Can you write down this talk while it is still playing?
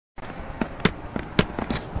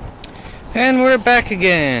And we're back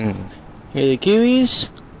again. Here are the kiwis.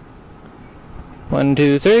 1,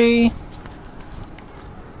 2, 3.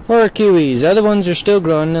 4 kiwis. The other ones are still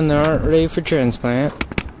growing and they aren't ready for transplant.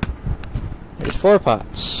 There's 4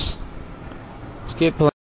 pots. Let's get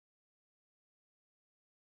planted.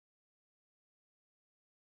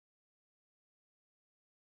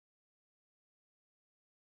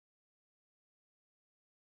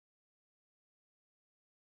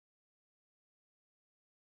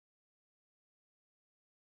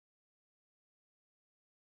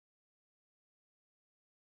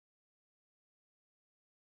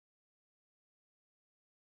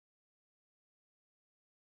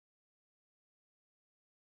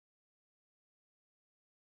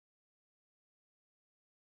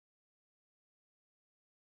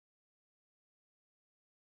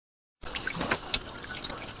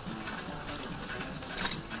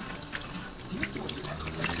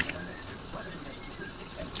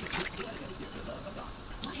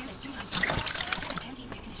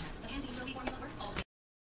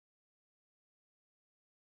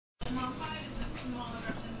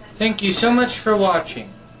 Thank you so much for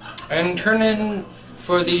watching, and turn in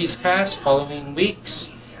for these past following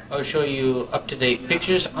weeks. I'll show you up-to-date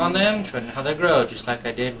pictures on them, showing how they grow, just like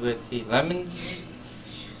I did with the lemons.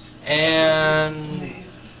 And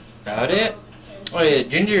about it. Oh yeah,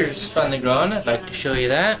 ginger's finally grown. I'd like to show you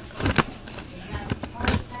that.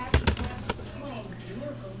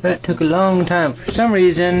 That took a long time. For some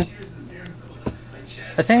reason,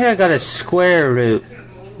 I think I got a square root.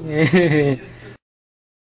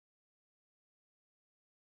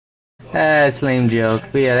 That's a lame joke.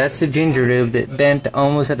 But yeah, that's the ginger root that bent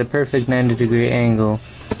almost at the perfect 90-degree angle.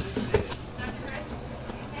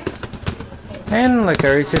 And like I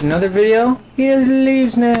already said in another video, he has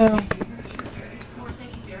leaves now.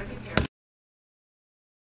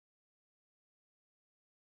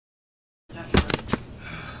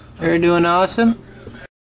 They're doing awesome.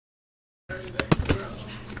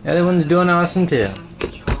 The other one's doing awesome too.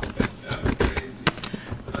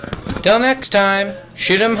 Till next time,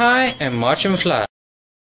 shoot 'em high and watch 'em fly.